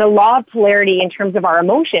the law of polarity in terms of our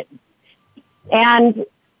emotions. And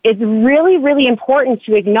it's really, really important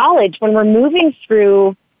to acknowledge when we're moving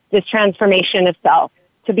through this transformation of self,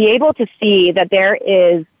 to be able to see that there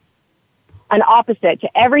is an opposite to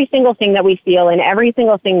every single thing that we feel and every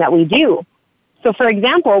single thing that we do. So, for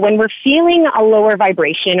example, when we're feeling a lower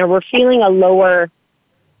vibration or we're feeling a lower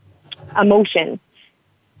emotion,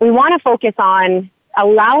 we want to focus on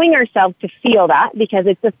allowing ourselves to feel that because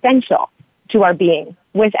it's essential to our being.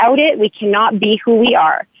 Without it, we cannot be who we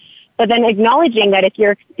are. But then acknowledging that if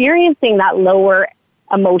you're experiencing that lower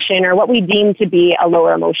emotion or what we deem to be a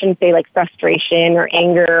lower emotion, say like frustration or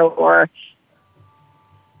anger or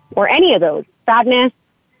or any of those, sadness,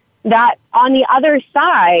 that on the other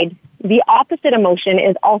side, the opposite emotion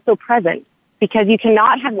is also present because you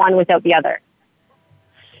cannot have one without the other.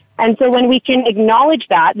 And so when we can acknowledge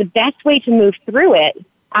that, the best way to move through it,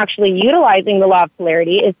 actually utilizing the law of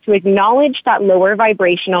polarity, is to acknowledge that lower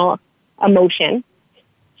vibrational emotion,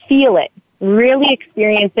 feel it, really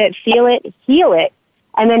experience it, feel it, heal it,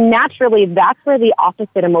 and then naturally that's where the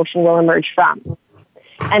opposite emotion will emerge from.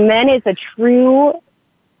 And then it's a true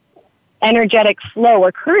energetic flow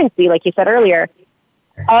or currency, like you said earlier,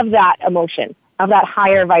 of that emotion, of that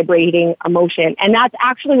higher vibrating emotion. And that's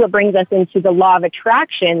actually what brings us into the law of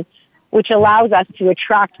attraction, which allows us to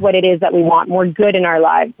attract what it is that we want, more good in our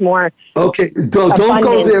lives, more Okay, don't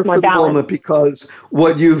go there for the moment, because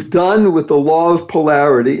what you've done with the law of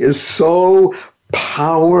polarity is so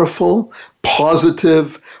powerful,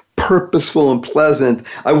 positive, purposeful, and pleasant.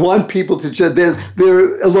 I want people to just, they're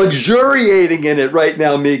luxuriating in it right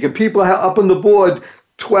now, Meagan. People up on the board,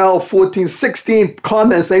 12, 14, 16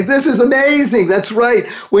 comments saying, this is amazing. That's right.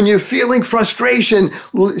 When you're feeling frustration,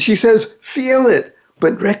 she says, feel it,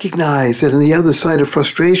 but recognize that on the other side of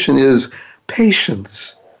frustration is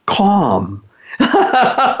patience, calm.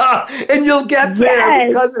 And you'll get there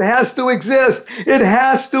because it has to exist. It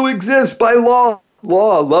has to exist by law,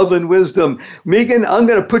 love, and wisdom. Meagan, I'm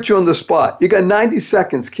going to put you on the spot. You got 90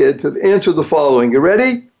 seconds, kid, to answer the following. You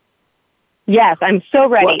ready? Yes, I'm so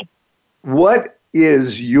ready. What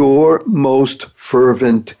is your most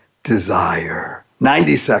fervent desire?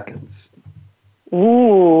 90 seconds.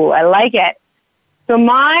 Ooh, I like it. So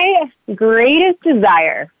my greatest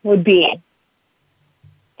desire would be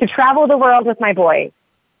to travel the world with my boys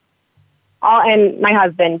and my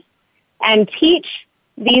husband and teach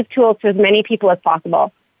these tools to as many people as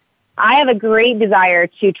possible. I have a great desire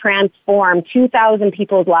to transform 2,000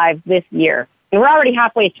 people's lives this year. And we're already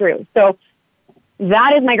halfway through. So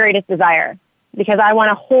that is my greatest desire, because I want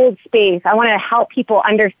to hold space. I want to help people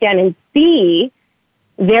understand and see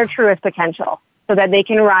their truest potential so that they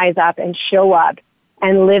can rise up and show up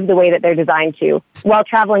and live the way that they're designed to while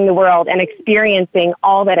traveling the world and experiencing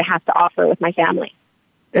all that it has to offer with my family.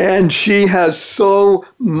 And she has so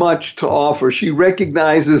much to offer. She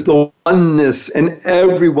recognizes the oneness in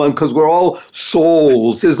everyone because we're all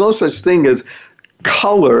souls. There's no such thing as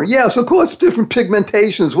color. Yes, of course, different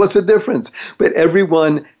pigmentations. What's the difference? But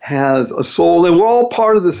everyone has a soul, and we're all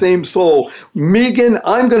part of the same soul. Meagan,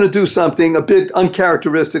 I'm going to do something a bit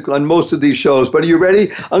uncharacteristic on most of these shows, but are you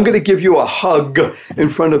ready? I'm going to give you a hug in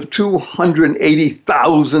front of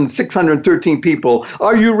 280,613 people.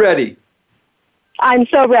 Are you ready? I'm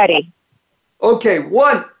so ready. Okay,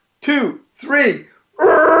 1, 2, 3.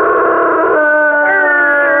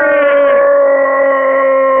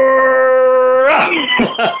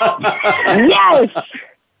 Yes!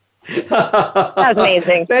 That was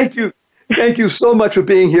amazing. Thank you. Thank you so much for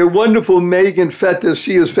being here. Wonderful Meagan Fettes.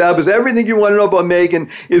 She is fabulous. Everything you want to know about Meagan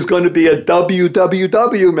is going to be at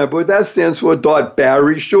www. Remember what that stands for,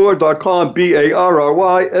 .barryshore.com,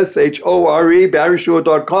 BARRYSHORE,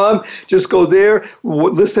 barryshore.com. Just go there,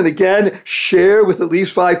 listen again, share with at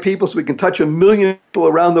least 5 people so we can touch 1 million people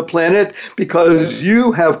around the planet, because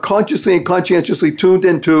you have consciously and conscientiously tuned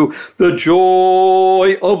into the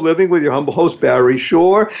joy of living with your humble host, Barry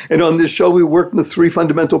Shore. And on this show, we work in the 3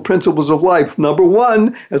 fundamental principles of life. Number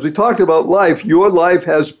 1, as we talked about life, your life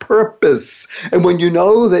has purpose. And when you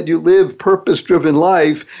know that you live purpose-driven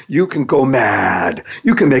life, you can go mad.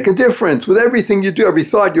 You can make a difference with everything you do, every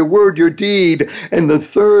thought, your word, your deed. And the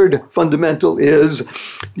 3rd fundamental is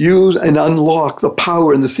use and unlock the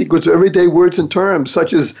power and the secrets of everyday words and terms,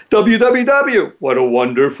 such as WWW. What a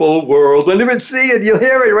wonderful world. Whenever you see it, you'll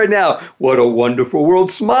hear it right now. What a wonderful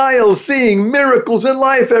world. Smile, seeing miracles in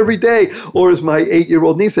life every day. Or as my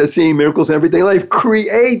 8-year-old niece says, seeing miracles in everyday life.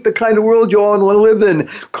 Create the kind of world you all want to live in,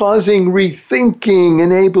 causing rethinking,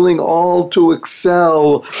 enabling all to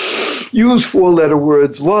excel. Use 4-letter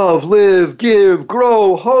words: love, live, give,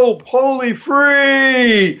 grow, hope, holy,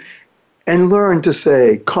 free. And learn to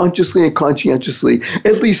say consciously and conscientiously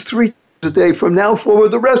at least 3 times a day from now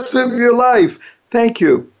forward the rest of your life. Thank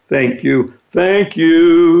you. Thank you. Thank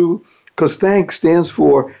you. Because thanks stands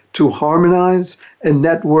for to harmonize and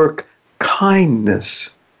network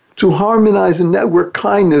kindness. To harmonize and network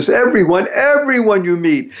kindness. Everyone you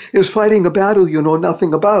meet is fighting a battle you know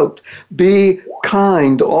nothing about. Be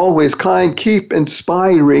kind, always kind. Keep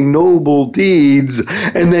inspiring noble deeds.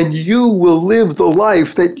 And then you will live the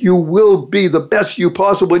life that you will be the best you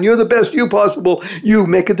possible. And you're the best you possible. You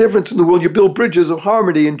make a difference in the world. You build bridges of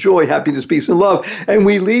harmony and joy, happiness, peace, and love. And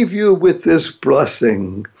we leave you with this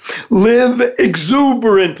blessing. Live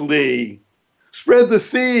exuberantly. Spread the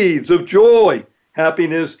seeds of joy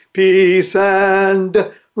happiness, peace, and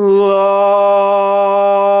love.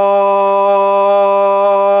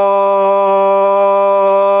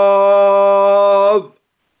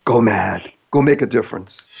 Go mad. Go make a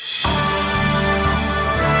difference.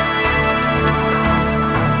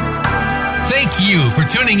 Thank you for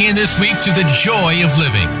tuning in this week to The Joy of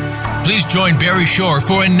Living. Please join Barry Shore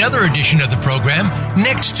for another edition of the program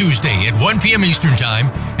next Tuesday at 1 p.m. Eastern Time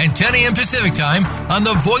and 10 a.m. Pacific Time on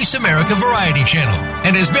the Voice America Variety Channel.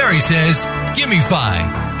 And as Barry says, give me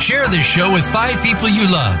 5. Share this show with 5 people you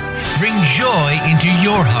love. Bring joy into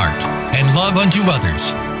your heart and love unto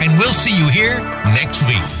others. And we'll see you here next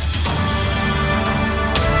week.